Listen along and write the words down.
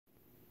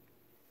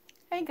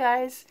Hey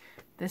guys,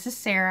 this is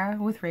Sarah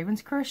with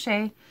Raven's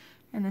Crochet,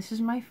 and this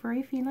is my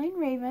furry feline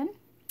Raven.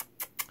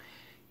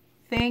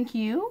 Thank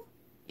you.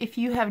 If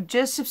you have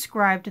just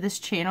subscribed to this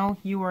channel,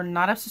 you are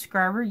not a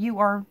subscriber, you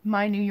are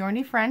my new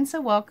Yarny friend,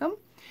 so welcome.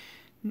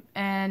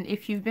 And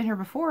if you've been here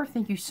before,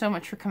 thank you so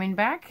much for coming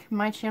back.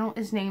 My channel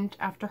is named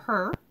after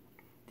her.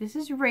 This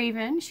is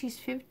Raven. She's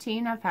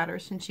 15. I've had her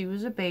since she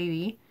was a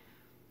baby.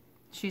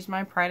 She's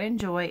my pride and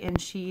joy,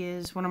 and she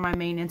is one of my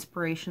main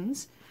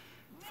inspirations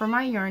for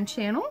my yarn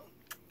channel.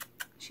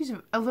 She's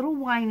a little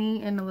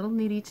whiny and a little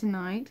needy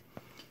tonight.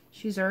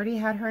 She's already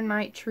had her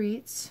night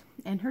treats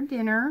and her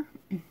dinner.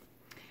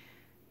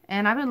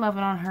 And I've been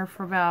loving on her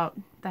for about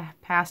the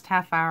past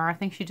half hour. I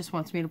think she just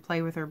wants me to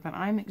play with her, but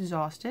I'm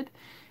exhausted.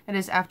 It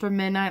is after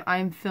midnight.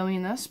 I'm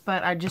filming this,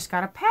 but I just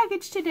got a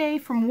package today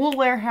from Wool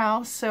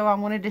Warehouse, so I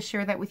wanted to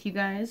share that with you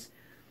guys.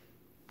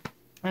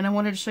 And I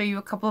wanted to show you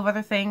a couple of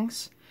other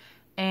things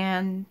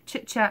and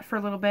chit-chat for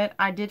a little bit.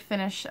 I did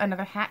finish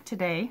another hat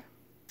today.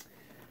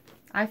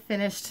 I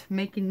finished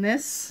making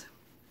this.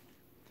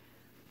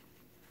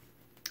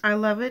 I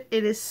love it.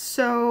 It is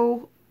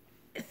so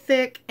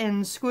thick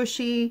and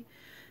squishy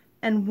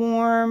and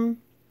warm.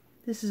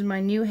 This is my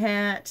new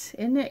hat.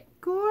 Isn't it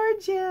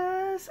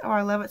gorgeous? Oh,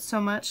 I love it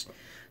so much.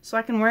 So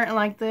I can wear it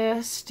like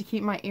this to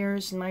keep my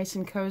ears nice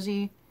and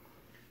cozy.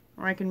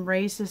 Or I can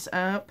raise this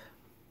up.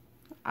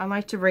 I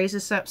like to raise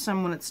this up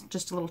some when it's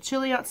just a little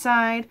chilly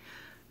outside.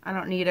 I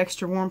don't need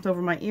extra warmth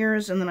over my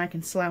ears, and then I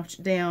can slouch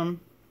it down.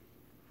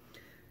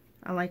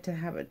 I like to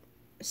have it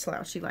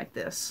slouchy like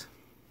this.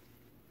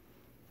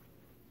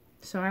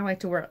 So I like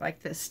to wear it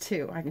like this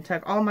too. I can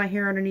tuck all my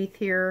hair underneath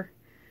here,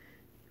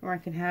 or I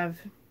can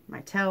have my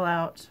tail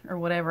out, or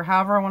whatever,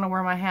 however I want to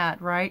wear my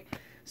hat, right?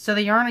 So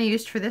the yarn I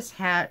used for this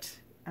hat,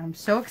 I'm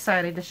so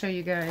excited to show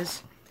you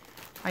guys.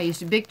 I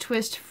used a Big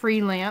Twist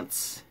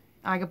Freelance.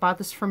 I bought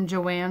this from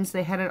Joann's.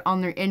 They had it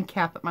on their end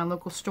cap at my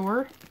local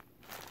store.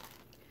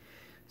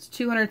 It's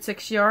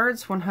 206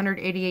 yards,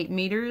 188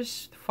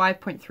 meters,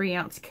 5.3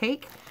 ounce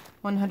cake,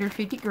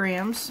 150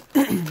 grams.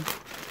 And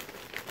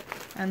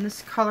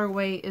this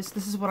colorway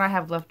this is what I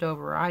have left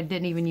over. I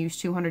didn't even use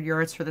 200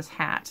 yards for this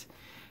hat.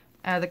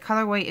 The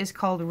colorway is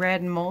called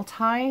Red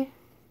Multi.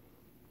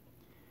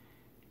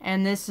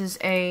 And this is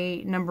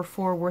a number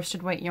 4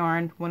 worsted weight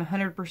yarn,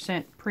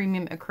 100%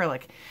 premium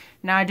acrylic.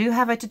 Now I do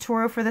have a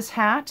tutorial for this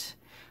hat.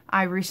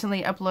 I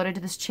recently uploaded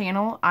to this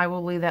channel. I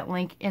will leave that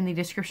link in the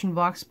description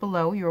box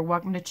below. You're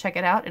welcome to check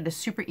it out. It is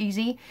super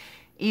easy.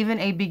 Even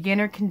a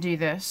beginner can do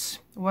this.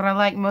 What I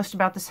like most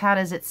about this hat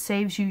is it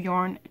saves you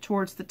yarn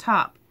towards the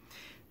top.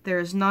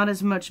 There's not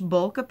as much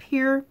bulk up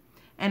here,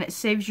 and it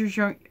saves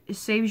your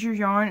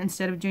yarn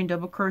instead of doing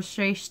double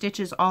crochet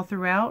stitches all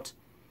throughout.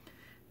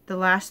 The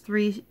last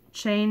 3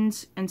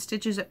 chains and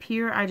stitches up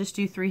here, I just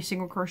do 3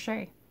 single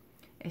crochet.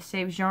 It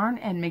saves yarn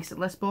and makes it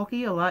less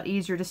bulky, a lot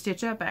easier to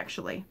stitch up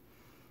actually.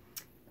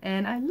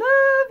 And I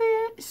love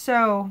it.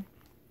 So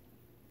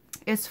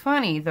it's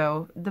funny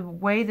though, the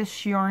way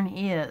this yarn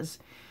is,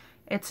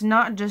 it's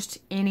not just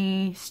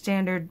any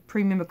standard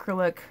premium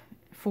acrylic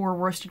 4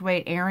 worsted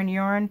weight Aran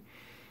yarn.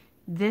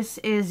 This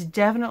is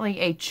definitely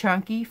a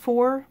chunky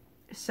 4,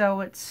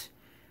 so it's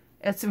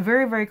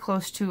very, very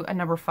close to a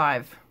number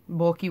 5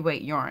 bulky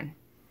weight yarn.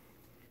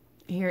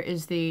 Here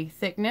is the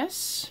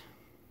thickness,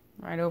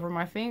 right over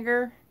my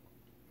finger.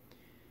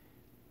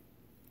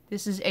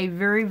 This is a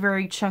very,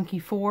 very chunky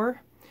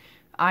 4.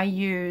 I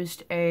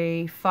used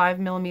a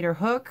 5mm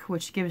hook,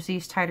 which gives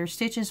these tighter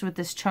stitches with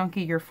this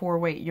chunkier 4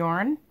 weight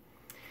yarn.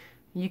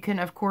 You can,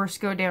 of course,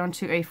 go down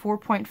to a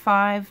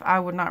 4.5. I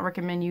would not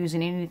recommend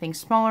using anything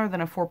smaller than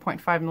a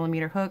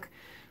 4.5mm hook.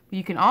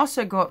 You can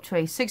also go up to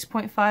a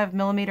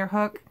 6.5mm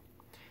hook.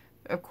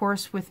 Of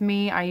course, with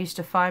me, I used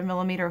a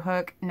 5mm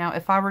hook. Now,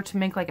 if I were to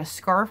make like a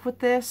scarf with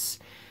this,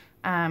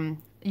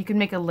 you can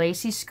make a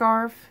lacy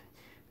scarf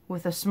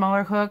with a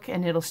smaller hook,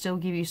 and it'll still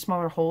give you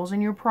smaller holes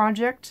in your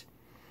project.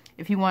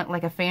 If you want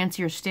like a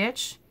fancier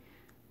stitch,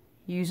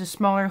 use a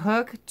smaller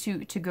hook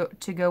to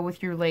go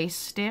with your lace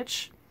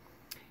stitch.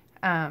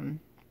 And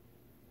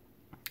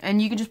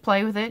you can just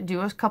play with it,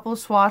 do a couple of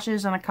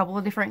swatches on a couple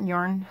of different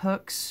yarn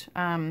hooks,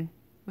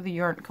 with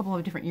a couple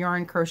of different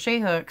yarn crochet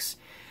hooks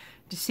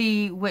to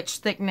see which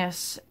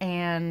thickness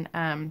and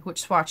which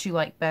swatch you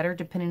like better,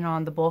 depending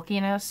on the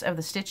bulkiness of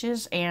the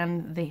stitches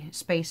and the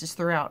spaces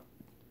throughout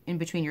in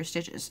between your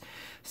stitches.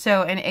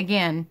 So, and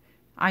again,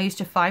 I used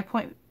a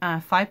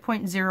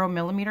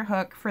 5.0mm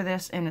hook for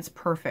this, and it's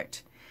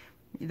perfect.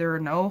 There are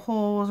no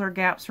holes or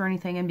gaps or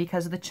anything, and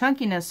because of the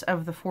chunkiness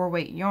of the 4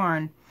 weight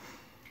yarn,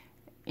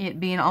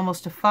 it being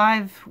almost a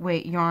 5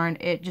 weight yarn,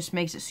 it just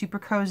makes it super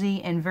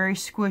cozy and very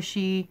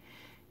squishy.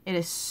 It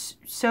is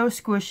so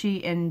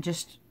squishy, and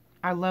just,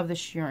 I love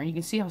this yarn. You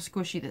can see how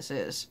squishy this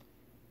is.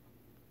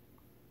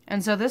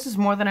 And so this is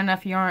more than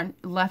enough yarn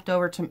left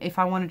over to, if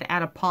I wanted to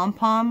add a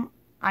pom-pom,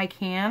 I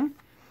can.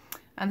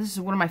 And this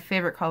is one of my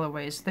favorite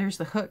colorways. There's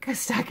the hook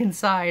stuck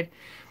inside.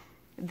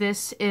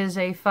 This is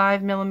a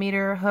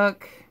 5mm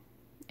hook,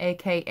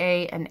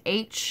 aka an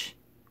H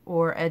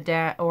or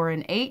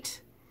an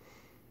 8.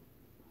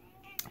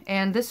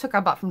 And this hook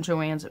I bought from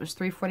Joann's. It was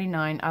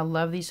 $3.49. I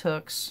love these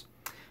hooks.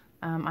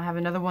 I have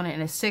another one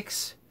in a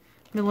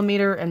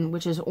 6mm, and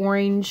which is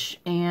orange,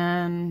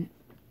 and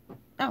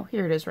oh,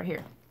 here it is right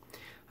here.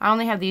 I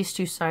only have these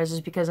two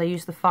sizes because I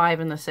use the 5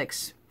 and the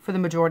 6 for the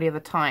majority of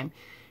the time.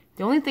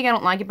 The only thing I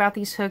don't like about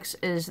these hooks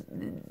is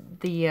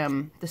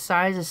the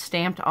size is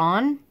stamped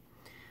on.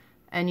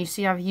 And you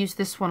see I've used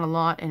this one a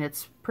lot and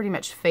it's pretty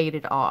much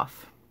faded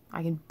off.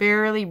 I can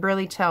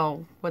barely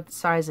tell what the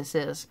size this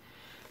is.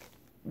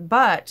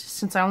 But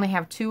since I only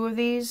have 2 of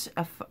these,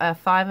 a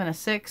 5 and a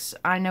 6,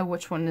 I know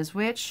which one is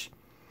which.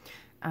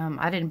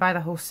 I didn't buy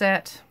the whole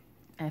set.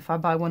 And if I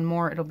buy one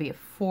more, it'll be a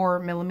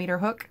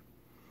 4mm hook.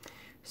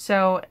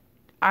 So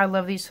I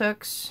love these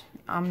hooks.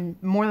 I'm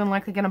more than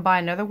likely going to buy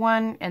another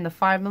one and the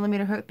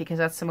 5mm hook because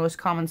that's the most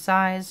common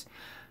size.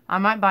 I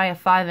might buy a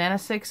 5 and a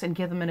 6 and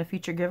give them in a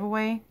future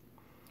giveaway.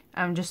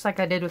 Just like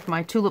I did with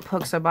my tulip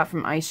hooks I bought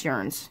from Ice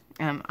Yarns.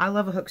 I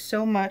love a hook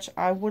so much.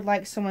 I would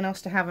like someone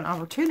else to have an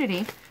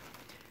opportunity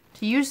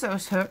to use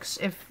those hooks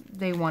if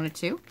they wanted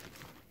to.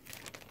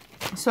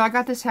 So I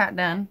got this hat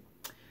done.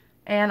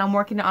 And I'm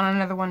working on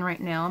another one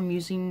right now. I'm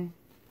using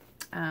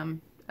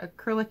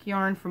acrylic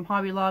yarn from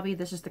Hobby Lobby.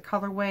 This is the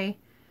colorway.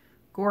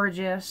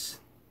 Gorgeous.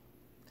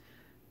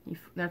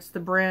 That's the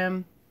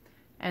brim.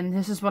 And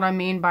this is what I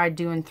mean by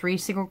doing 3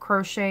 single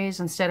crochets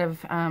instead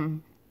of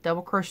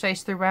double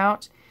crochets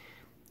throughout.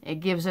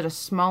 It gives it a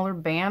smaller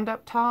band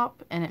up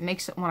top, and it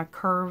makes it want to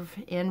curve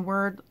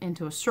inward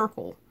into a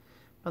circle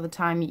by the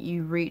time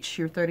you reach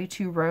your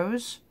 32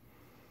 rows.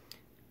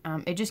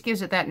 It just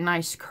gives it that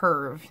nice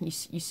curve. You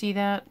see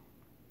that?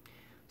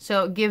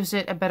 So it gives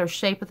it a better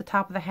shape at the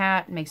top of the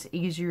hat, makes it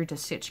easier to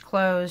stitch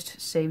closed,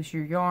 saves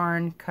your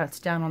yarn, cuts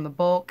down on the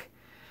bulk.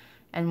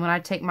 And when I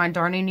take my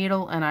darning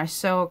needle and I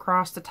sew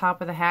across the top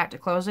of the hat to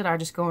close it, I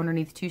just go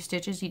underneath 2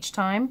 stitches each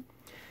time.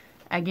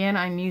 Again,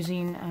 I'm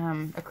using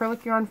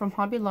acrylic yarn from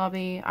Hobby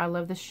Lobby. I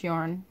love this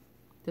yarn.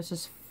 This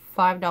is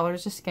 $5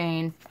 a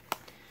skein.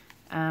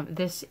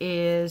 This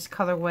is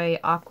colorway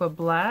Aqua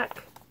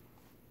Black.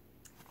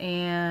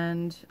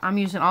 And I'm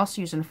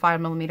also using a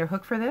 5mm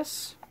hook for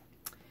this.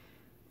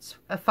 It's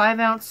a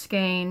 5-ounce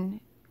skein,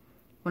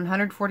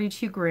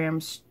 142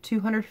 grams,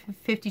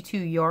 252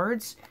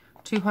 yards,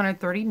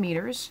 230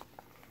 meters.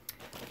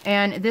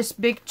 And this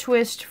big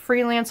twist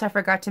freelance I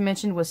forgot to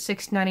mention was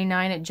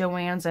 $6.99 at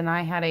Joann's, and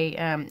I had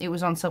a it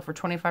was on sale for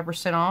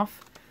 25% off.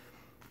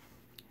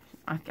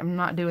 I'm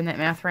not doing that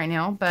math right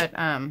now, but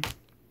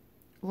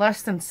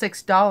less than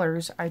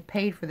 $6 I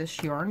paid for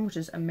this yarn, which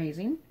is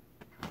amazing.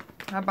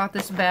 I bought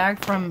this bag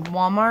from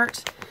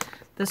Walmart.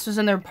 This was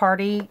in their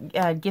party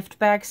gift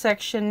bag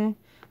section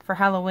for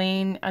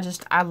Halloween. I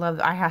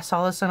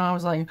saw this and I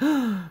was like,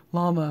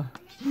 llama.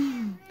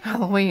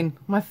 Halloween,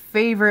 my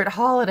favorite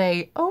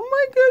holiday. Oh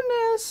my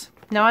goodness.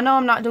 Now I know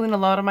I'm not doing a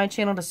lot on my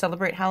channel to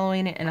celebrate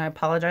Halloween, and I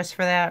apologize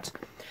for that.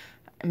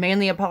 I'm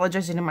mainly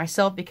apologizing to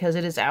myself because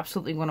it is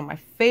absolutely one of my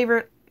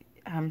favorite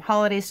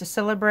holidays to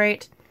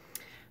celebrate.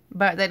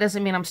 But that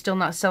doesn't mean I'm still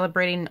not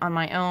celebrating on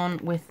my own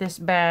with this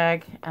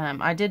bag.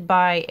 I did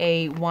buy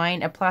a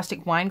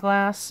plastic wine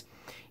glass.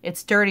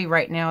 It's dirty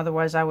right now,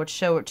 otherwise I would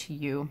show it to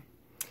you.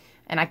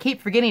 And I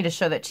keep forgetting to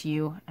show that to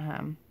you.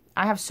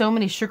 I have so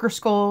many sugar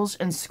skulls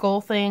and skull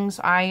things.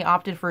 I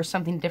opted for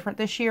something different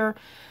this year.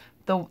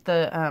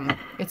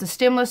 It's a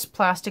stemless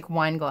plastic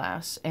wine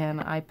glass,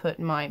 and I put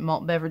my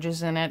malt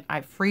beverages in it.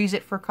 I freeze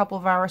it for a couple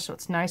of hours so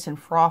it's nice and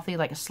frothy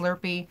like a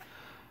Slurpee.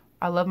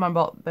 I love my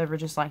malt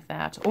beverages like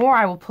that. Or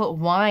I will put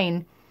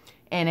wine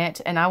in it,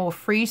 and I will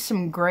freeze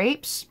some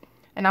grapes,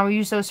 and I will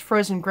use those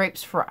frozen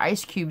grapes for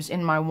ice cubes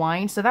in my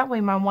wine, so that way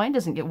my wine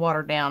doesn't get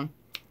watered down.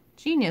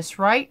 Genius,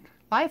 right?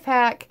 Life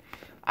hack.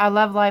 I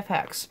love life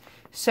hacks.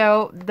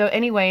 So,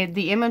 anyway,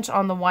 the image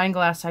on the wine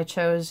glass I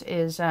chose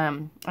is,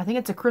 I think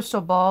it's a crystal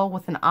ball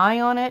with an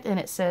eye on it, and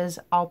it says,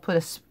 I'll put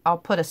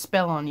a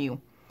spell on you.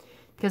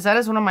 Because that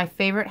is one of my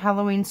favorite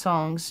Halloween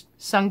songs,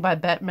 sung by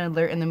Bette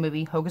Midler in the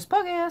movie Hocus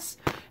Pocus.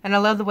 And I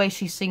love the way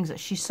she sings it.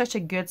 She's such a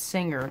good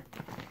singer.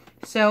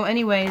 So,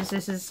 anyways,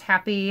 this is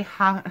Happy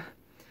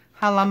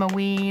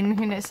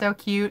Halloween, and it's so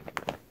cute.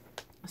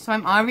 So,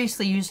 I'm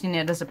obviously using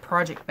it as a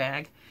project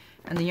bag.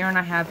 And the yarn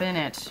I have in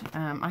it,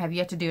 I have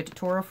yet to do a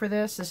tutorial for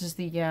this. This is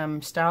the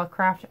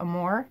Stylecraft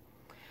Amour.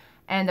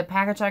 And the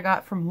package I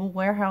got from Wool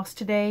Warehouse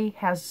today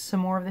has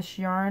some more of this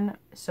yarn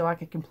so I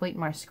could complete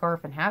my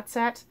scarf and hat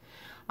set.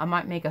 I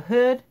might make a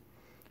hood.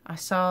 I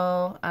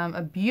saw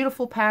a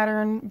beautiful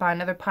pattern by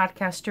another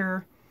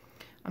podcaster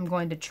I'm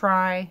going to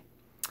try.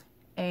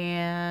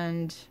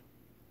 And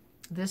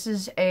this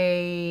is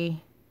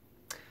I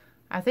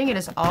think it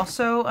is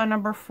also a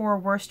number 4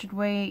 worsted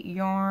weight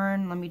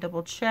yarn. Let me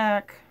double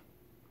check.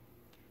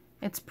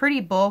 It's pretty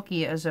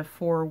bulky as a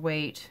 4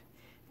 weight.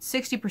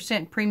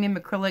 60% premium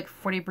acrylic,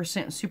 40%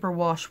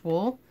 superwash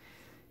wool.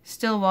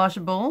 Still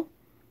washable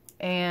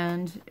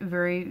and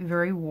very,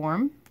 very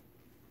warm.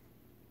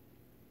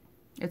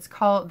 The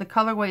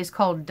colorway is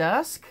called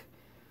Dusk.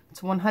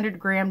 It's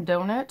 100-gram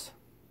donut.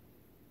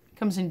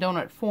 Comes in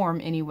donut form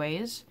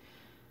anyways.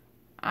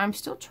 I'm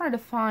still trying to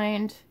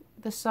find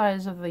the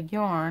size of the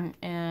yarn,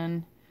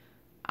 and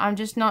I'm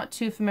just not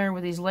too familiar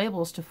with these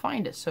labels to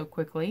find it so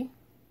quickly.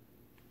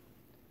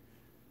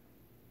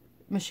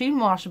 Machine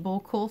washable,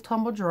 cool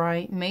tumble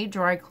dry, made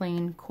dry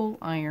clean, cool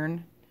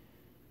iron.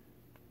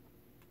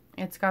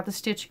 It's got the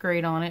stitch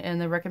grade on it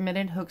and the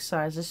recommended hook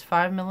sizes: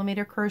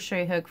 5mm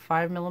crochet hook,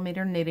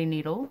 5mm knitting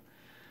needle,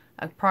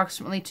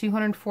 approximately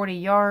 240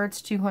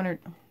 yards,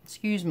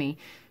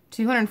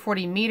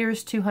 240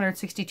 meters,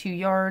 262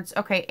 yards.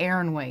 Okay,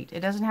 Aran weight. It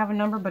doesn't have a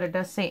number, but it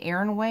does say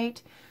Aran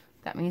weight.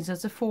 That means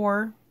it's a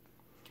 4.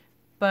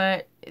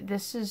 But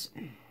this is,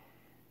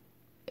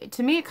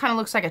 to me, it kind of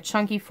looks like a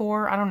chunky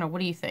 4. I don't know.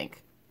 What do you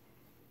think?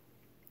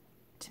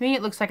 To me,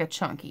 it looks like a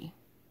chunky.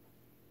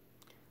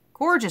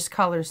 Gorgeous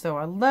colors, though.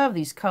 I love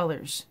these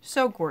colors.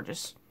 So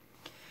gorgeous.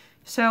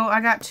 So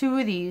I got 2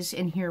 of these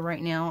in here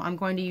right now. I'm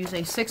going to use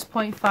a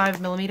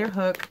 6.5mm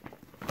hook.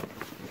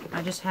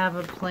 I just have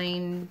a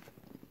plain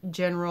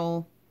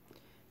general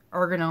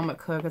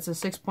ergonomic hook. It's a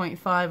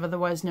 6.5,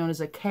 otherwise known as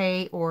a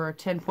K or a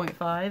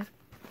 10.5.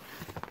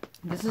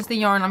 This is the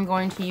yarn I'm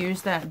going to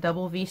use that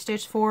double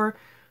V-stitch for.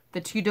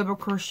 The 2 double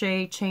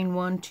crochet, chain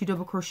 1, 2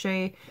 double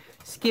crochet,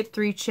 skip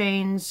 3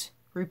 chains,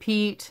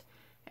 repeat,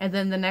 and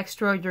then the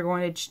next row you're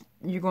going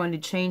to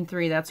chain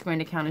 3. That's going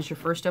to count as your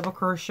first double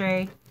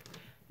crochet,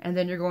 and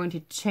then you're going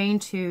to chain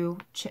 2,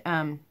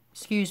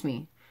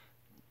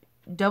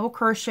 double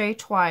crochet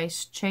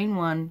twice, chain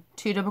 1,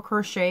 2 double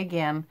crochet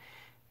again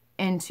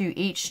into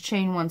each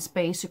chain 1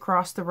 space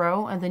across the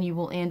row, and then you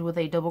will end with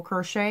a double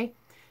crochet.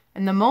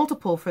 And the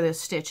multiple for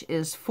this stitch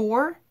is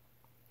 4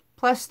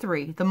 plus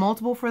 3. The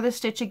multiple for this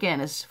stitch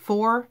again is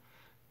 4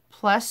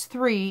 plus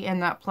 3,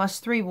 and that plus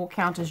 3 will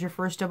count as your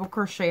first double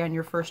crochet on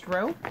your first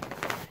row.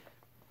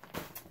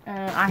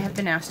 I have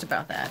been asked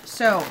about that.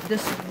 So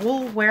this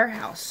Wool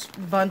Warehouse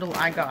bundle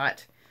I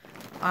got,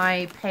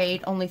 I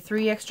paid only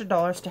 $3 extra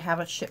to have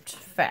it shipped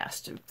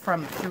fast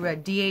through a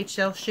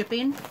DHL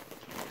shipping,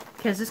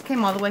 because this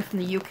came all the way from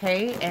the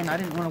UK and I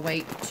didn't want to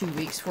wait 2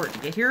 weeks for it to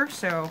get here.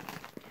 So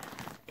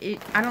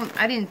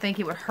I didn't think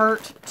it would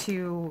hurt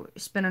to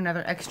spend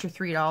another extra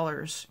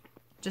 $3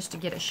 just to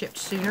get it shipped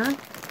sooner.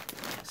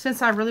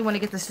 Since I really want to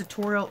get this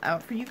tutorial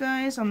out for you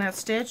guys on that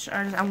stitch,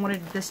 I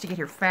wanted this to get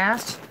here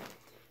fast,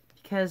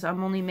 because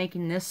I'm only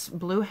making this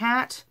blue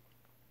hat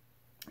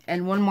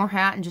and one more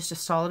hat in just a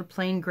solid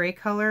plain gray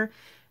color,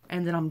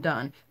 and then I'm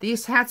done.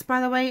 These hats,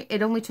 by the way,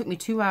 it only took me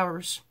 2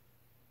 hours.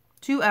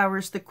 2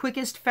 hours, the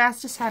quickest,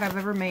 fastest hat I've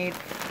ever made.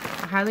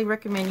 I highly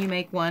recommend you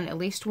make one, at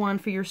least one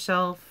for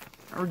yourself,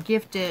 or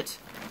gift it.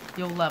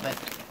 You'll love it.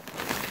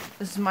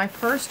 This is my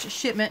first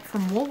shipment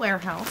from Wool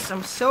Warehouse.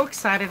 I'm so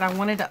excited. I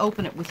wanted to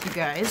open it with you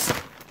guys.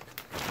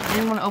 I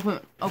didn't want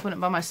to open it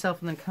by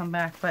myself and then come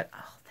back, but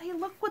oh,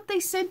 look what they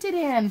sent it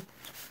in.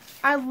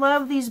 I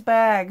love these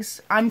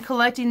bags. I'm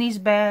collecting these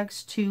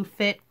bags to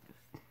fit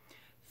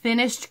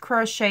finished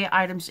crochet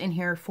items in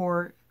here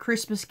for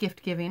Christmas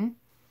gift giving.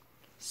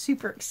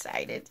 Super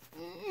excited.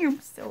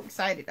 I'm so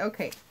excited.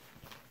 Okay.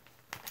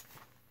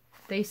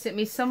 They sent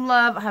me some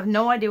love. I have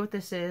no idea what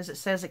this is. It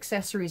says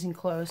accessories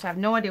enclosed. I have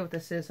no idea what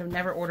this is. I've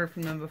never ordered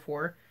from them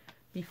before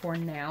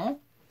now.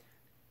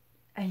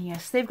 And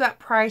yes, they've got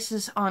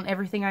prices on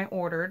everything I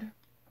ordered.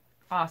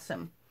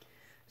 Awesome.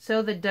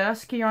 So the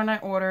dusk yarn I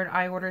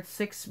ordered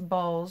 6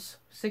 balls,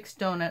 6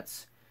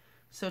 donuts.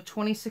 So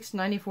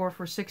 $26.94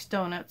 for 6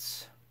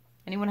 donuts.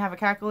 Anyone have a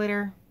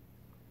calculator?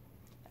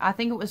 I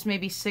think it was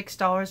maybe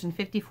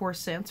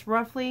 $6.54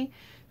 roughly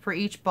for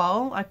each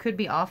ball. I could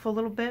be off a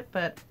little bit,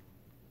 but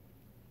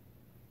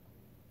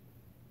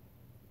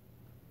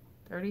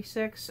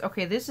 36.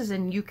 Okay, this is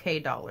in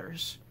UK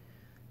dollars.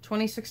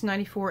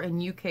 $26.94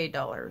 in UK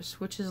dollars,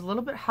 which is a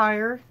little bit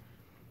higher.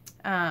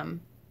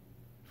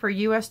 For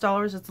US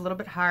dollars, it's a little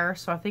bit higher,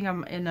 so I think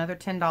I'm another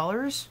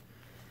 $10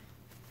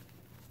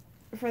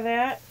 for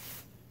that.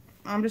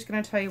 I'm just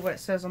going to tell you what it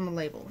says on the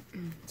label.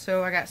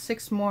 So I got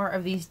 6 more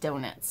of these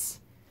donuts.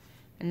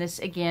 And this,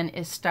 again,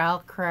 is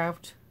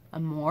Stylecraft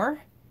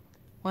Amore.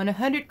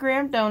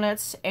 100-gram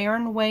donuts,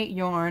 Aran weight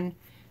yarn,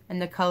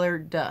 and the color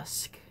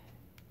Dusk.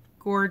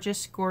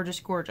 Gorgeous, gorgeous,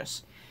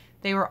 gorgeous.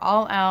 They were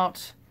all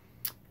out,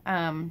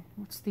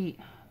 Lovecrafts.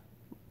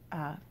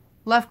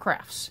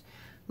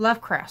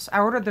 I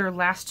ordered their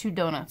last 2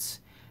 donuts,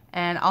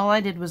 and all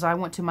I did was I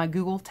went to my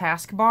Google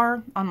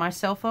taskbar on my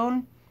cell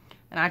phone,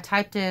 and I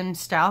typed in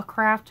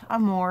Stylecraft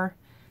Amore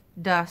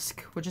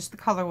Dusk, which is the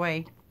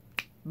colorway.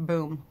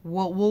 Boom.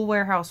 Wool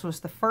Warehouse was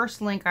the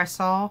first link I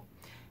saw,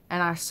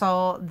 and I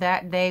saw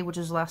that day, which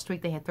was last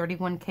week, they had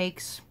 31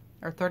 cakes,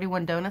 or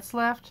 31 donuts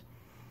left.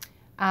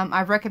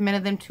 I've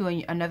recommended them to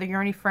another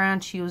Yarny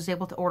friend. She was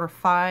able to order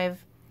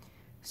 5.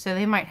 So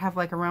they might have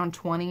like around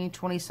 20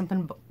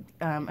 something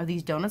of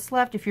these donuts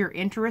left. If you're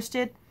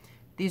interested,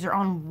 these are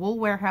on Wool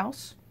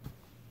Warehouse.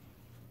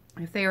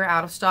 If they are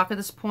out of stock at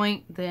this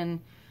point,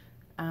 then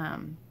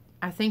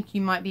I think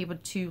you might be able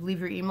to leave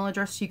your email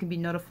address so you can be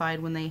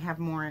notified when they have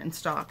more in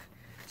stock.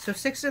 So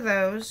 6 of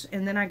those,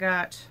 and then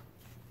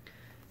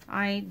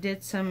I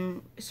did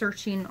some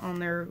searching on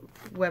their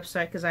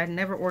website because I had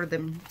never ordered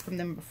them from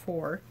them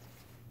before.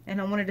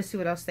 and I wanted to see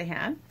what else they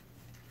had.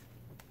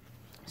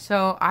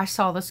 So I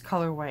saw this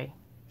colorway.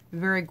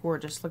 Very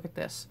gorgeous. Look at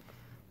this.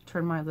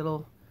 Turn my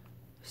little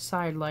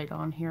side light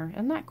on here.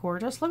 Isn't that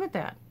gorgeous? Look at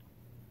that.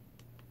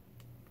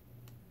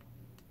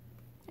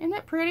 Isn't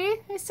that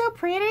pretty? It's so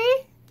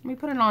pretty. Let me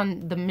put it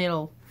on the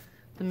middle.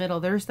 The middle.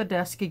 There's the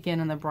desk again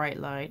in the bright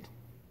light.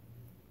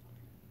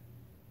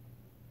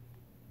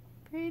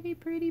 Pretty,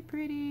 pretty,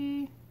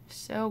 pretty.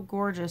 So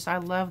gorgeous. I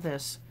love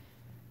this.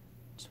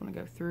 Just want to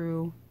go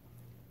through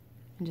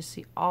and just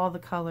see all the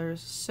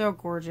colors. So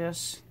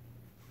gorgeous.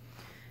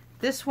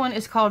 This one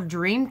is called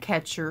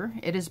Dreamcatcher.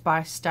 It is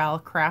by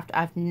Stylecraft.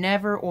 I've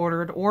never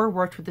ordered or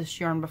worked with this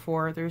yarn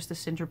before. There's the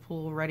center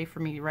pool ready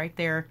for me right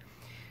there.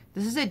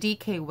 This is a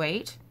DK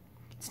weight.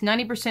 It's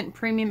 90%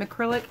 premium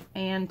acrylic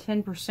and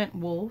 10%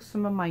 wool.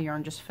 Some of my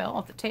yarn just fell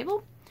off the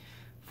table.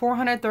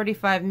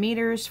 435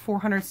 meters,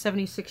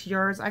 476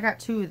 yards. I got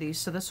 2 of these,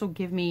 so this will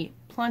give me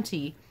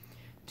plenty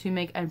to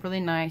make a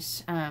really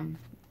nice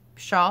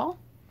shawl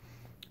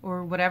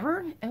or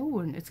whatever. Oh,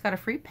 and it's got a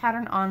free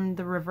pattern on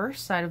the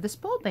reverse side of this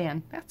bowl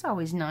band. That's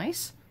always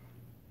nice.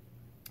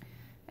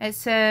 It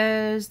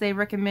says they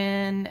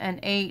recommend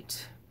a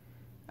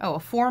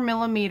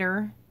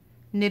 4mm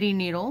knitting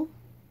needle.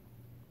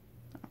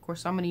 Of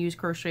course, I'm going to use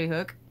crochet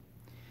hook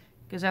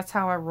because that's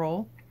how I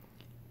roll.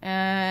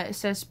 It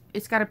says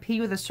it's got a P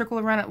with a circle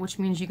around it, which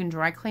means you can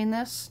dry clean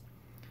this.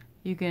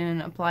 You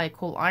can apply a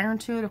cool iron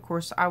to it. Of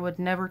course, I would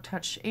never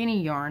touch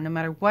any yarn, no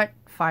matter what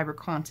fiber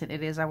content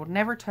it is. I would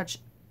never touch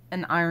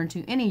an iron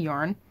to any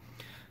yarn.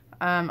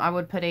 I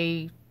would put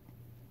a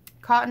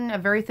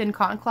very thin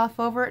cotton cloth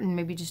over it and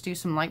maybe just do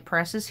some light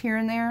presses here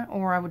and there,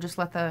 or I would just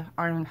let the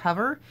iron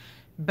hover.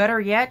 Better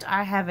yet,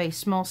 I have a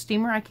small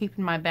steamer I keep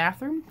in my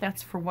bathroom.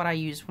 That's for what I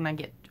use when I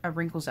get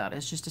wrinkles out.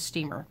 It's just a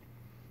steamer.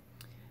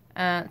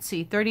 Let's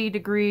see,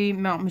 30-degree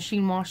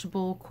machine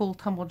washable, cool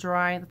tumble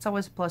dry. That's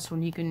always a plus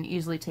when you can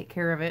easily take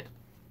care of it.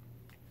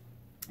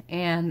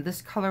 And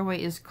this colorway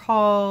is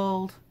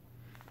called,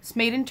 it's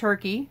made in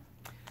Turkey.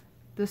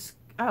 This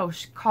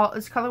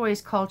colorway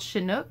is called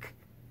Chinook,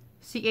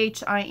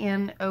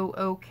 C-H-I-N-O-O-K,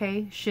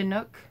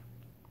 Chinook.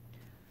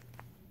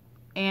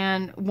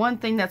 And one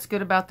thing that's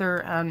good about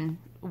their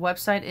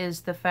website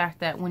is the fact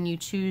that when you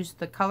choose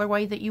the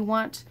colorway that you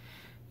want,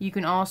 you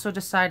can also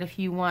decide if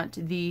you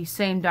want the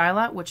same dye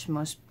lot, which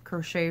most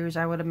crocheters,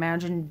 I would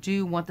imagine,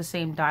 do want the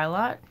same dye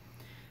lot.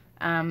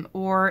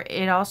 Or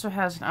it also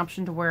has an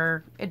option to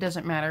where it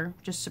doesn't matter.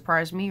 Just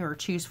surprise me or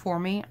choose for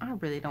me. I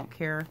really don't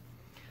care.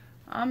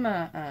 I'm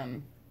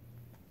a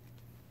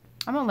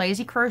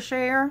lazy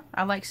crocheter.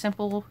 I like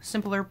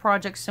simpler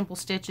projects, simple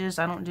stitches.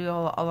 I don't do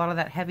a lot of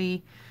that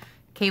heavy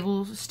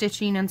cable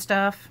stitching and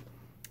stuff.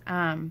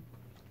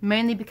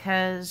 Mainly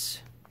because,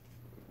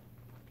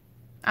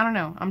 I don't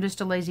know, I'm just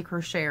a lazy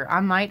crocheter.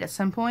 I might at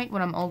some point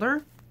when I'm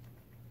older,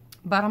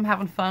 but I'm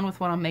having fun with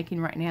what I'm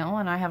making right now,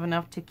 and I have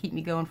enough to keep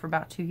me going for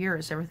about 2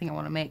 years, everything I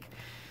want to make.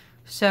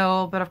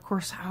 So, but of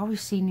course, I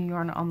always see new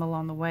yarn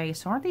along the way.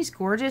 So aren't these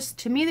gorgeous?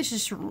 To me, this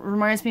just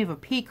reminds me of a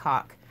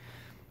peacock.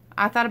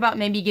 I thought about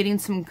maybe getting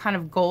some kind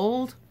of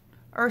gold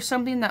or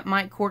something that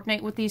might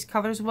coordinate with these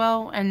colors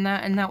well, and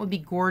that would be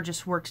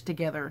gorgeous worked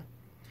together.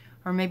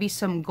 Or maybe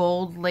some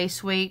gold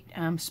lace weight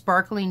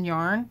sparkling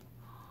yarn.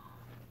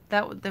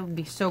 That would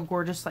be so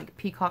gorgeous, like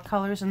peacock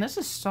colors. And this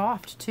is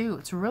soft too.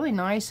 It's really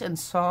nice and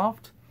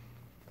soft.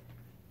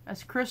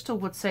 As Crystal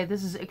would say,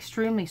 this is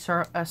extremely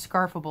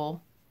scarfable.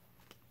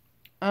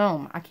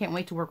 I can't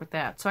wait to work with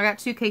that. So I got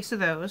 2 cakes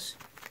of those.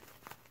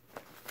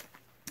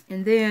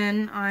 And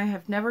then I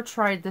have never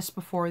tried this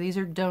before. These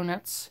are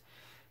donuts.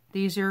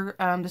 These are,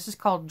 this is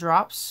called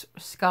Drops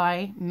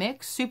Sky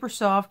Mix. Super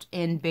soft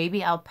in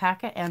baby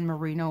alpaca and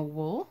merino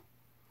wool.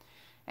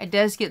 It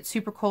does get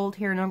super cold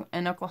here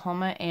in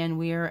Oklahoma, and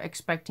we are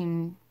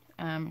expecting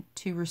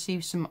to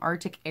receive some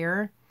Arctic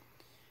air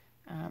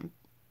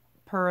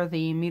per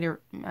the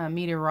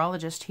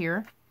meteorologist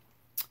here.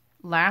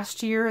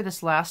 Last year,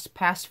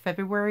 past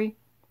February,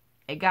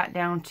 it got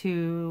down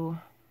to,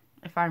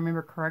 if I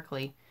remember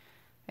correctly,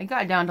 it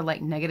got down to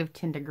like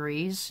 -10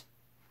 degrees.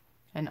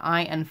 And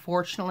I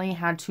unfortunately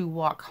had to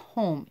walk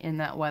home in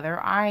that weather.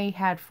 I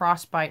had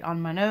frostbite on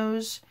my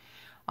nose,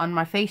 on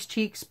my face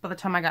cheeks by the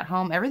time I got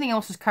home. Everything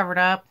else was covered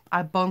up.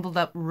 I bundled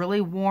up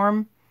really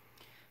warm.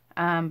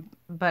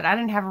 But I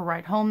didn't have a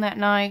ride home that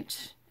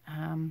night.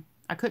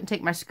 I couldn't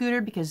take my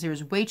scooter because there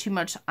was way too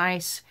much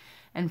ice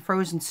and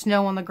frozen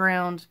snow on the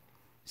ground.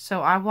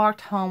 So I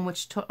walked home,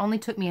 which only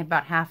took me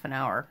about half an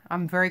hour.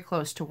 I'm very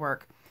close to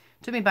work.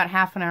 It took me about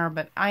half an hour,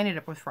 but I ended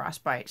up with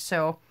frostbite.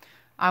 So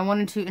I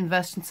wanted to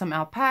invest in some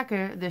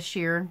alpaca this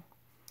year,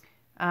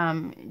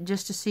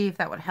 just to see if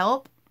that would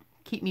help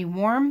keep me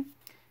warm.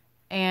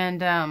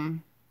 And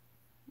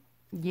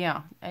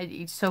yeah, I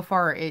mean,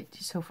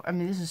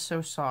 this is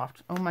so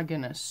soft. Oh my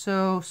goodness,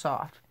 so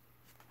soft.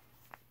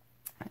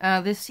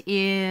 This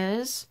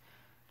is,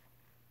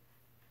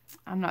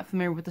 I'm not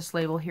familiar with this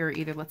label here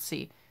either. Let's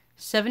see.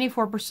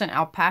 74%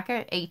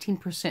 alpaca,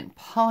 18%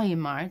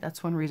 polyamide.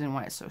 That's one reason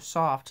why it's so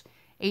soft.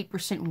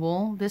 8%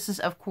 wool. This is,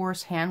 of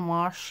course, hand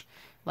wash.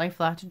 lay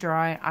flat to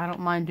dry. I don't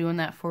mind doing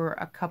that for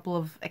a couple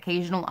of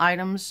occasional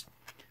items.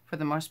 For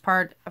the most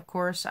part, of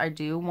course, I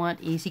do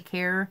want easy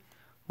care,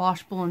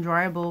 washable and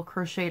dryable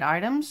crocheted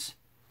items.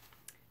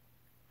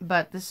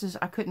 But this is,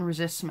 I couldn't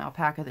resist some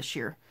alpaca this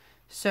year.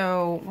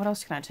 So what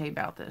else can I tell you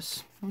about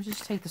this? Let me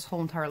just take this whole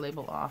entire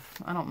label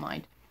off. I don't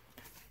mind.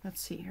 Let's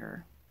see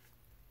here.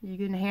 You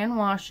can hand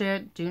wash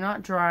it. Do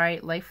not dry.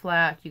 Lay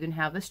flat. You can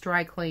have this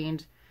dry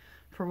cleaned.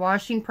 For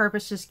washing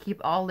purposes, keep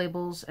all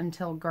labels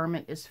until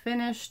garment is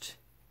finished.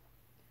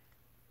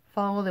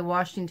 Follow the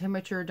washing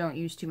temperature. Don't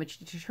use too much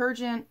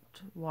detergent.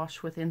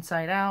 Wash with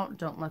inside out.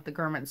 Don't let the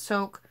garment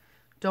soak.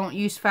 Don't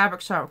use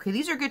fabric softener. Okay,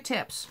 these are good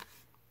tips.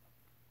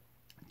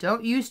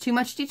 Don't use too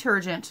much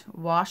detergent.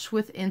 Wash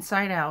with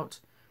inside out.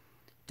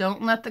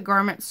 Don't let the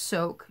garment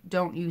soak.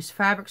 Don't use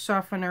fabric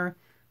softener.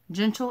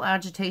 Gentle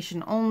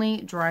agitation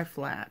only. Dry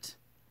flat.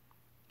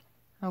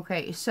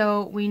 Okay,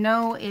 so we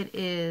know it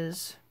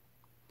is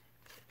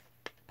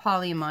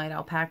polyamide,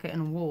 alpaca,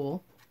 and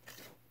wool.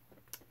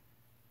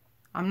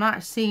 I'm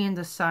not seeing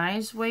the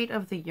size weight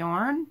of the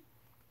yarn.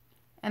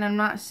 And I'm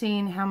not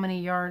seeing how many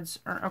yards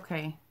are...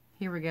 Okay,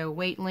 here we go.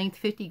 Weight, length,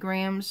 50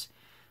 grams.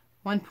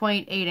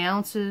 1.8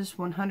 ounces,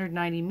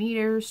 190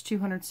 meters,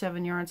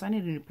 207 yards. I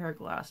need a new pair of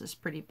glasses.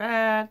 Pretty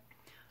bad.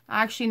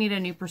 I actually need a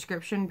new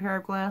prescription pair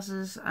of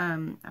glasses.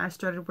 I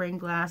started wearing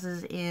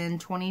glasses in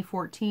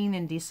 2014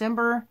 in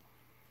December.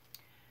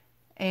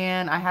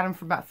 And I had them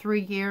for about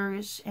 3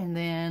 years. And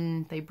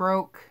then they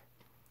broke.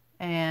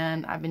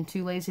 And I've been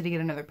too lazy to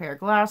get another pair of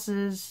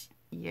glasses.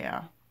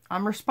 Yeah.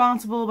 I'm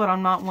responsible, but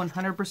I'm not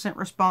 100%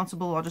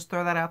 responsible. I'll just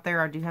throw that out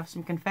there. I do have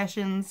some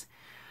confessions.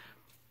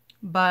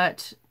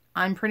 But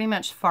I'm pretty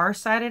much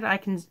farsighted. I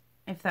can,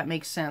 if that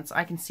makes sense,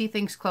 I can see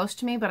things close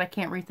to me, but I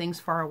can't read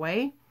things far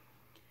away.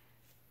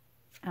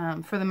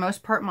 For the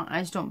most part, my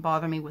eyes don't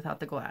bother me without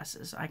the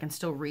glasses. I can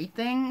still read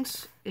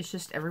things. It's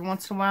just every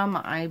once in a while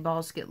my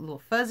eyeballs get a little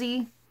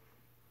fuzzy.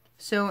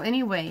 So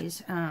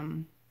anyways,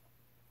 I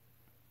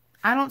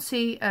don't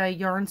see a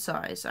yarn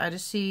size. I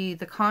just see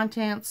the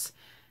contents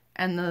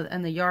and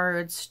the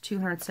yards,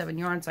 207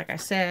 yards, like I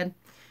said.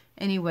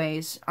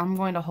 Anyways, I'm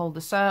going to hold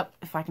this up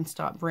if I can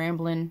stop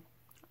rambling.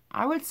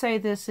 I would say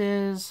this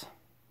is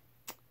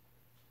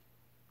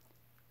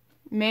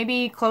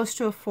maybe close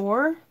to a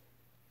 4.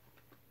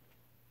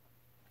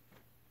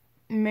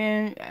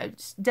 Man,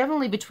 it's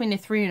definitely between a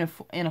 3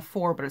 and a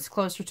 4, but it's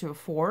closer to a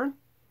 4.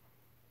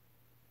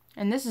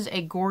 And this is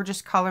a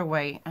gorgeous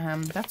colorway.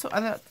 That's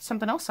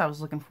something else I was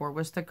looking for,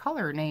 was the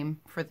color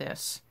name for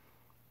this.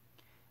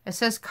 It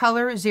says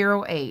color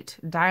 08,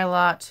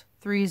 Dialot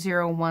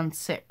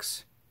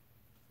 3016.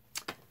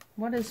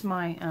 What does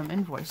my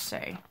invoice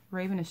say?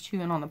 Raven is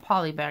chewing on the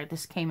poly bag.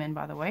 This came in,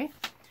 by the way.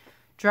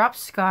 Drop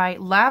Sky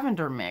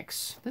Lavender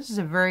Mix. This is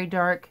a very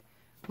dark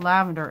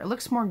lavender. It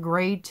looks more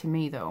grayed to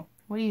me, though.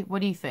 What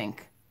do you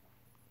think?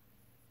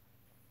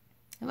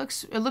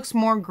 It looks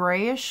more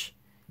grayish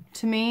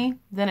to me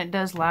than it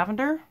does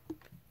lavender.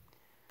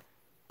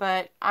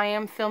 But I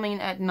am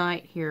filming at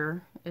night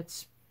here.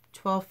 It's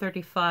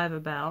 12:35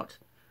 about.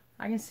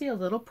 I can see a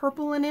little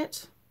purple in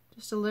it,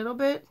 just a little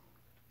bit.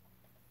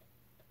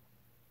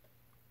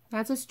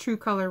 That's its true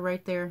color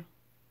right there.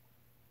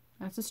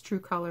 That's its true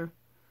color.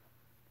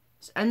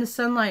 In the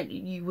sunlight,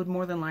 you would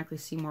more than likely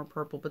see more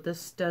purple, but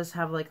this does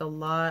have like a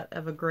lot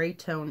of a gray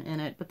tone in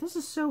it. But this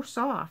is so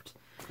soft.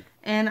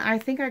 And I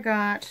think I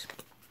got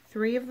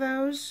 3 of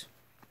those.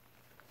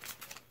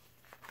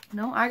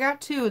 No, I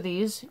got 2 of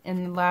these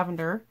in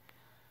lavender.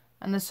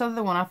 And this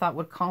other one I thought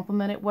would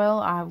complement it well.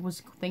 I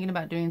was thinking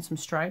about doing some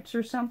stripes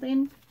or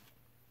something.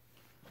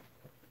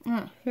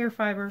 Hair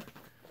fiber.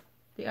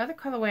 The other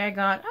colorway I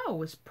got,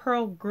 was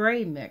Pearl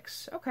Gray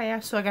Mix. Okay,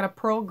 so I got a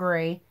Pearl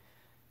Gray,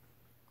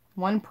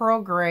 1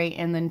 Pearl Gray,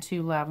 and then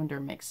 2 lavender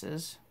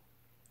mixes.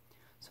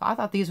 So I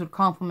thought these would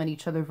complement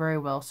each other very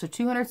well. So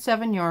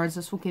 207 yards,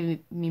 this will give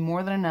me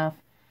more than enough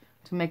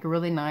to make a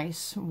really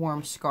nice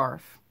warm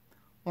scarf.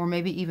 Or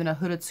maybe even a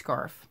hooded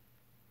scarf.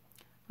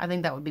 I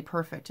think that would be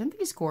perfect. And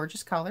these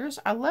gorgeous colors,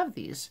 I love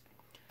these.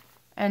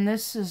 And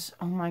this is,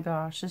 oh my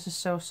gosh, this is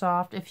so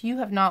soft. If you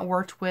have not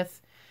worked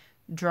with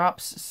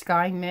Drops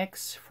Sky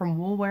Mix from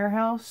Wool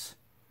Warehouse,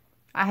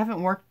 I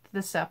haven't worked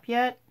this up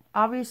yet,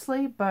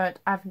 obviously, but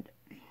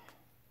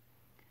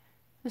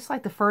it's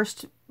like the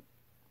first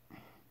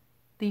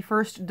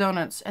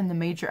donuts and the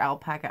major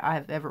alpaca I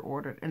have ever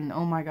ordered, and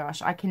oh my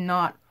gosh, I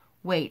cannot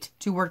wait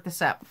to work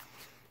this up.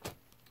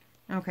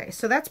 Okay,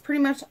 so that's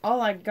pretty much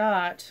all I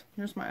got.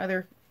 Here's my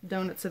other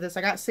donuts of this.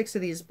 I got 6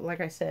 of these, like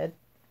I said.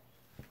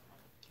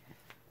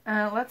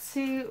 Let's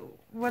see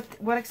what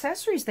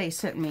accessories they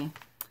sent me.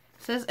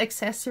 It says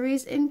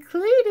accessories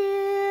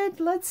included.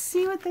 Let's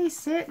see what they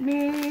sent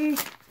me.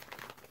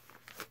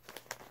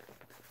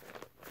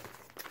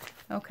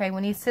 Okay, we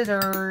need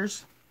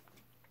scissors.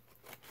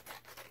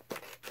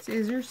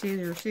 Scissors,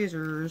 scissors,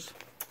 scissors.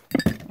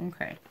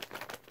 Okay.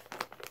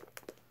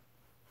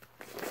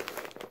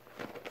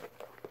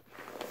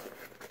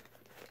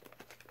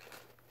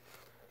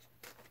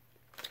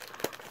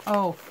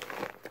 Oh,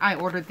 I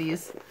ordered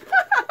these.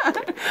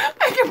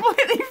 I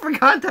completely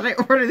forgot that I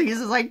ordered these.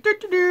 It's like, doo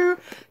 -doo -doo.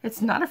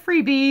 It's not a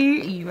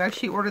freebie. You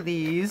actually order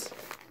these.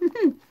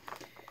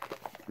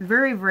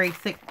 Very, very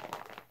thick.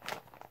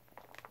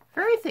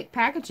 Very thick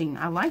packaging.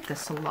 I like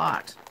this a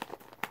lot.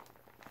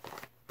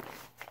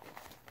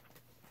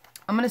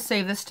 I'm going to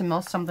save this to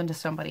mail something to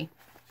somebody.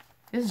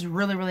 This is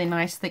really, really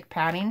nice, thick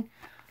padding.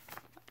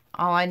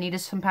 All I need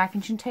is some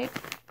packaging tape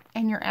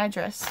and your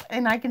address,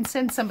 and I can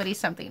send somebody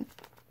something.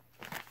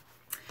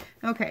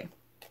 Okay.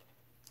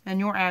 And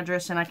your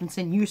address, and I can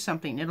send you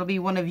something. It'll be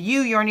one of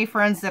you Yarny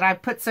friends that I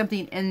put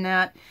something in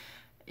that.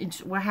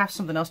 Well, I have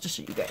something else to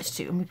show you guys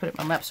too. Let me put it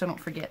in my lap so I don't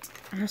forget.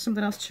 I have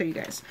something else to show you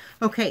guys.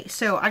 Okay,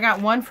 so I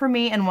got one for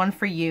me and one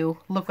for you.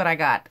 Look what I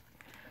got.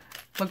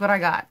 Look what I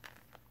got.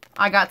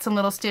 I got some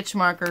little stitch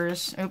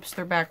markers. Oops,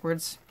 they're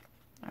backwards.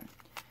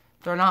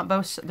 They're not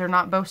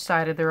both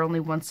sided. They're only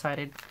one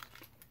sided.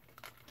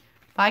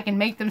 If I can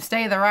make them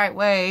stay the right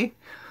way.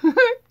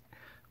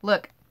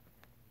 Look.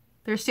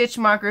 They're stitch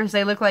markers.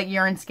 They look like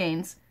yarn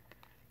skeins.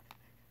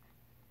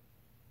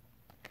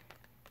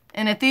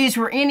 And if these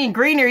were any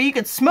greener, you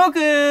could smoke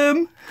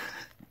them.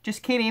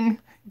 Just kidding.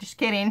 Just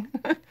kidding.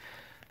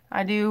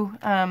 I do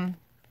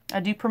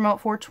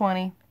promote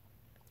 420.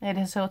 It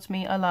has helped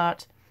me a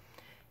lot.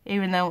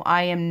 Even though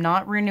I am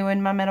not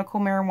renewing my medical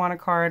marijuana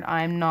card,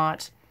 I am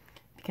not.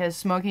 Because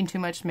smoking too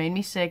much made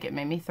me sick. It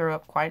made me throw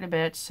up quite a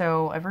bit.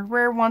 So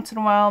everywhere once in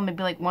a while,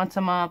 maybe like once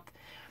a month,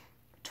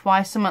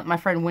 twice a month, my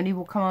friend Wendy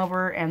will come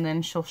over and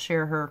then she'll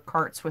share her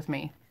carts with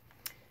me.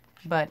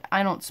 But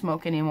I don't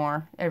smoke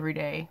anymore every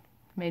day.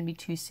 Made me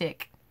too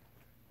sick.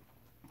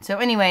 So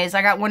anyways,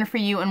 I got one for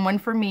you and one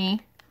for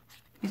me.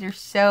 These are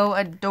so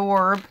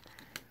adorable.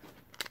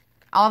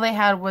 All they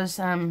had was,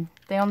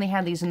 they only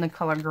had these in the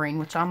color green,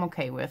 which I'm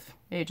okay with.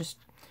 It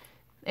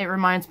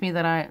reminds me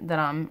that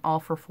I'm all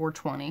for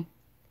 420.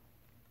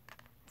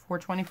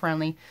 420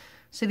 friendly.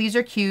 So these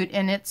are cute,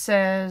 and it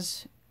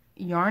says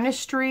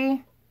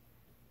Yarnistry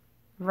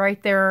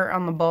right there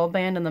on the ball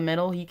band in the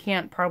middle. You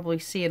can't probably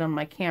see it on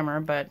my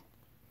camera, but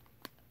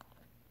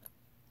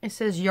it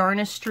says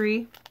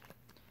Yarnistry.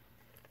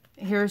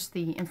 Here's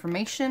the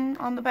information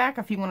on the back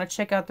if you want to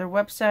check out their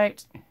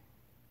website.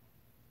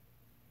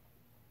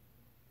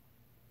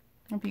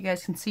 Hope you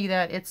guys can see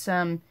that. It's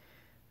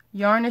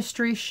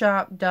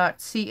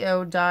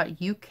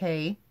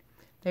yarnistryshop.co.uk.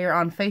 They are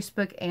on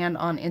Facebook and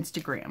on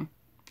Instagram.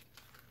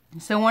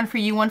 So one for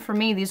you, one for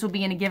me. These will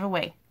be in a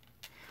giveaway.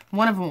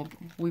 One of them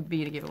will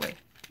be in a giveaway.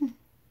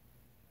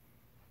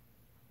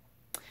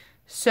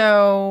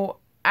 So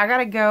I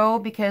gotta go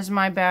because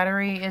my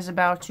battery is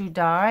about to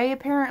die,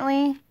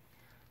 apparently.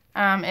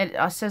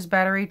 It says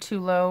battery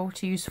too low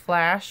to use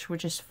flash,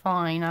 which is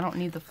fine. I don't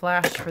need the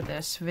flash for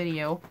this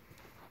video.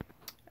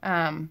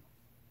 The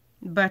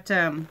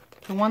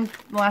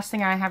last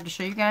thing I have to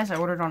show you guys, I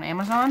ordered on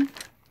Amazon.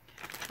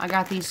 I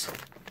got these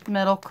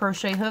metal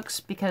crochet hooks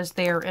because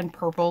they are in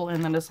purple,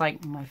 and that is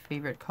like my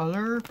favorite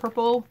color,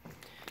 purple,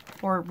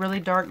 or really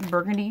dark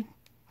burgundy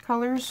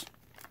colors.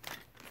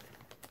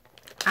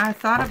 I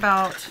thought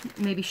about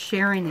maybe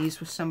sharing these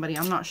with somebody.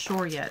 I'm not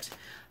sure yet.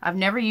 I've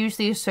never used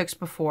these hooks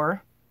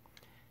before.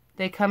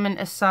 They come in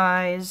a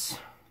size,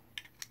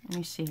 let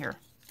me see here.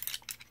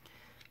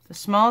 The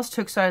smallest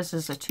hook size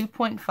is a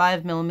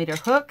 2.5 millimeter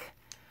hook,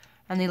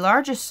 and the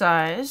largest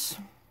size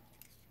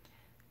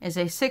is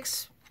a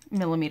 6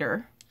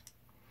 millimeter.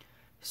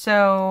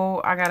 So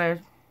I got a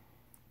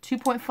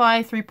 2.5,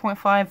 3.5,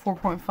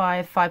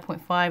 4.5,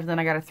 5.5, then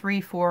I got a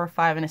 3, 4,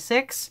 5, and a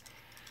 6.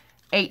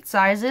 8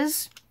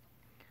 sizes.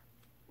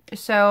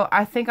 So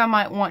I think I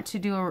might want to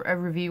do a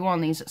review on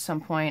these at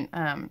some point,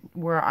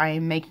 where I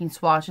am making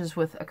swatches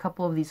with a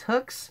couple of these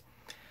hooks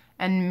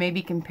and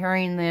maybe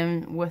comparing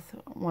them with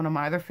one of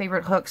my other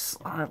favorite hooks,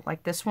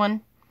 like this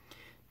one,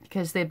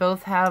 because they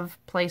both have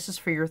places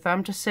for your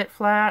thumb to sit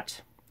flat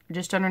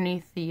just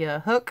underneath the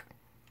hook.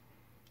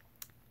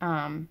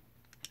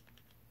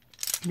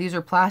 These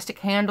are plastic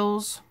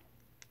handles.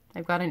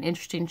 They've got an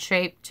interesting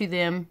shape to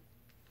them.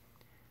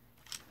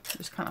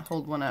 Just kind of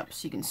hold one up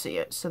so you can see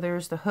it. So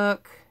there's the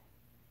hook.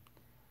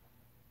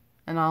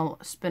 And I'll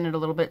spin it a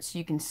little bit so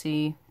you can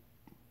see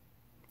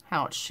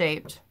how it's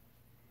shaped.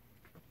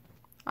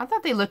 I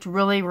thought they looked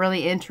really,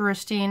 really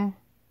interesting,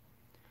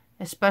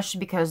 especially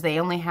because they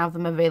only have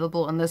them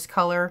available in this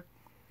color.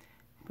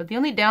 But the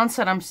only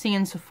downside I'm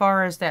seeing so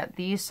far is that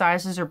these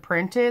sizes are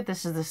printed.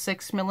 This is the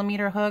 6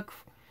 millimeter hook.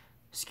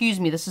 Excuse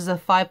me, this is a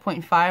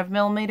 5.5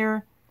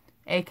 millimeter,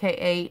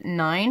 aka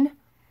 9.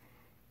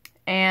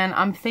 And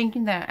I'm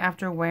thinking that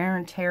after wear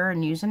and tear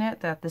and using it,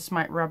 that this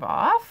might rub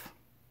off.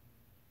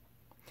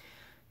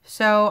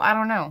 So, I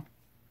don't know.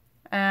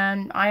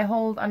 And I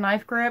hold a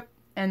knife grip,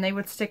 and they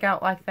would stick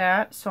out like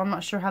that. So, I'm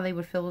not sure how they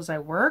would feel as I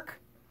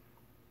work.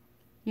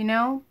 You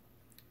know?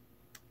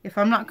 If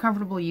I'm not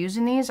comfortable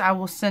using these, I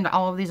will send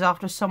all of these off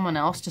to someone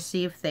else to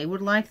see if they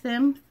would like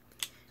them.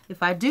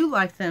 If I do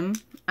like them,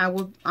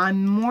 I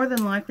more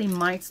than likely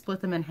might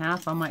split them in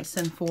half. I might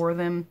send 4 of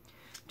them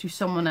to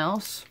someone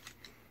else.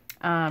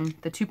 The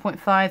 2.5,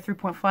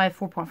 3.5,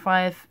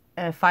 4.5,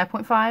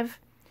 5.5.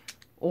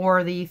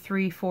 or the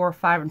 3, 4,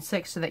 5, and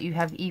 6 so that you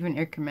have even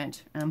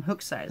increment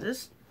hook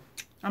sizes.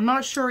 I'm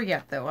not sure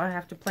yet though. I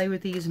have to play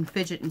with these and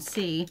fidget and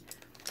see.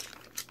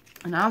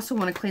 And I also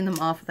want to clean them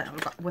off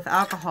with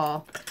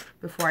alcohol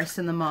before I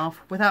send them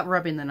off, without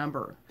rubbing the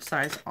number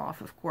size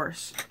off, of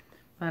course.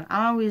 But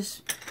I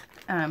always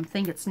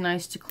think it's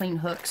nice to clean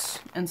hooks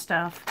and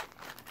stuff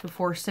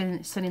before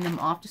sending them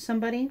off to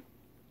somebody.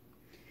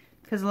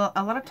 Because a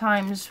lot of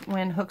times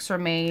when hooks are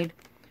made,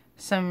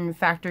 some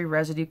factory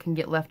residue can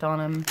get left on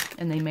them,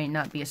 and they may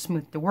not be as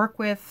smooth to work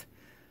with.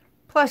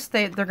 Plus,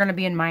 they're going to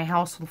be in my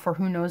house for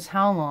who knows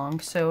how long,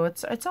 so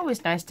it's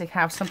always nice to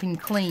have something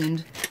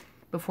cleaned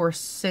before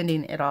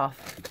sending it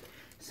off.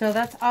 So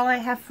that's all I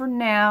have for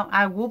now.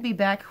 I will be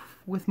back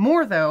with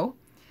more though,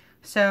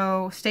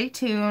 so stay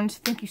tuned.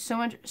 Thank you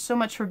so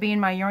much for being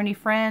my yarny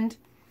friend,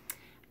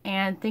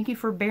 and thank you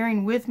for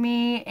bearing with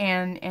me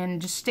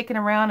and just sticking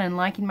around and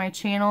liking my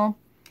channel.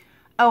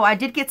 Oh, I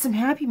did get some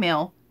happy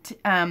mail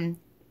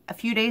a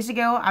few days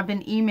ago. I've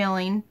been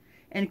emailing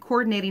and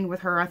coordinating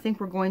with her. I think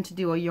we're going to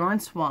do a yarn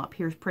swap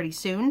here pretty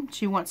soon.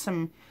 She wants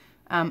some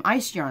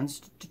ice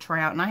yarns to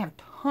try out, and I have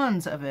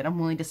tons of it I'm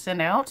willing to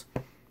send out.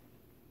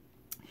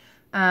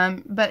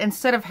 But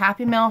instead of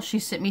happy mail, she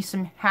sent me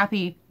some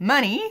happy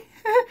money.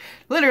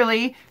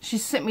 Literally, she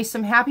sent me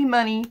some happy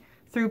money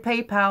through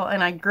PayPal,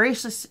 and I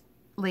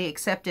graciously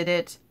accepted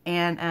it.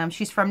 And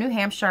she's from New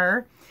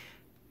Hampshire,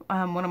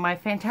 one of my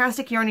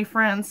fantastic yarny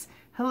friends.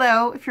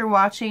 Hello, if you're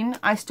watching.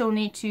 I still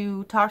need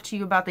to talk to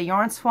you about the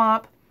yarn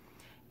swap,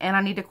 and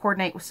I need to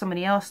coordinate with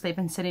somebody else. They've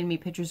been sending me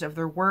pictures of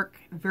their work.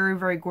 Very,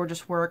 very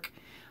gorgeous work.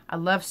 I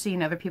love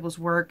seeing other people's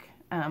work.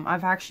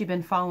 I've actually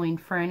been following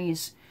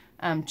Franny's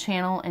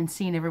channel and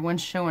seeing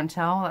everyone's show and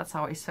tell. That's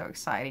always so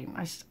exciting.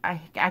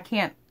 I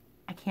can't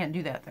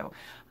do that though.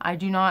 I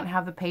do not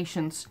have the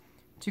patience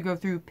to go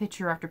through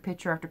picture after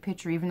picture after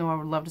picture, even though I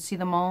would love to see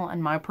them all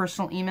in my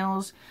personal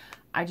emails.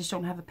 I just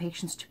don't have the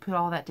patience to put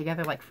all that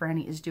together like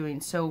Franny is doing.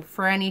 So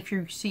Franny, if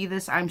you see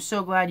this, I'm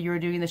so glad you're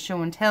doing the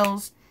show and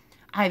tells.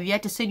 I have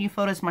yet to send you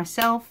photos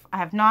myself. I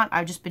have not.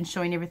 I've just been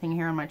showing everything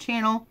here on my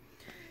channel.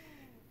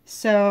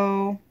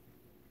 So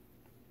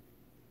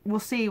we'll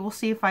see. We'll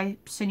see if I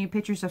send you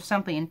pictures of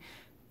something.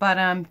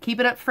 But keep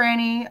it up,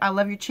 Franny. I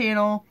love your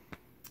channel.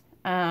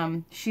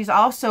 She's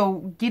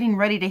also getting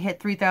ready to hit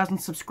 3,000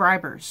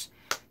 subscribers.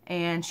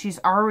 And she's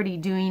already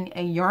doing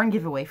a yarn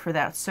giveaway for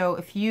that. So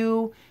if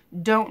you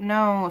don't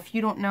know, if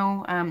you're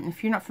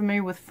not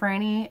familiar with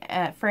Franny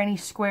at Franny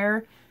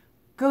Square,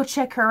 go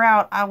check her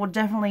out. I will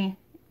definitely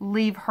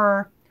leave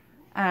her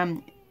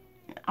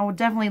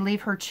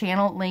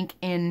channel link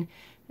in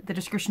the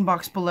description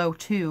box below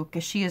too,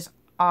 because she is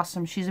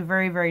awesome. She's a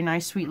very, very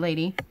nice, sweet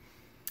lady.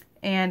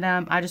 And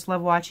I just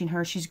love watching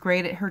her. She's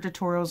great at her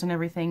tutorials and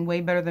everything.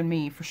 Way better than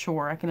me, for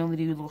sure. I can only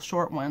do little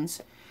short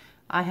ones.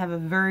 I have a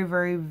very,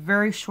 very,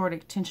 very short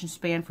attention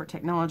span for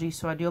technology,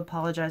 so I do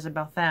apologize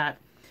about that.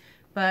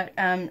 But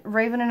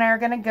Raven and I are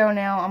going to go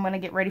now. I'm going to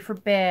get ready for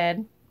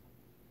bed.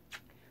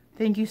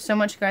 Thank you so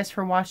much, guys,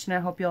 for watching. I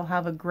hope you'll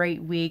have a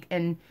great week.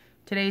 And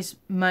today's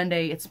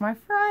Monday. It's my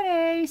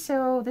Friday,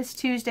 so this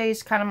Tuesday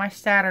is kind of my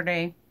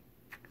Saturday.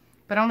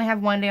 But I only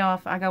have one day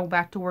off. I go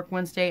back to work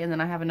Wednesday, and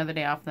then I have another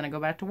day off. Then I go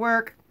back to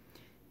work.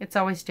 It's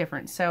always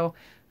different. So,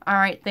 all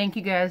right. Thank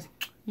you, guys.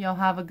 Y'all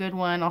have a good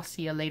one. I'll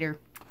see you later.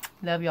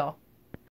 Love y'all.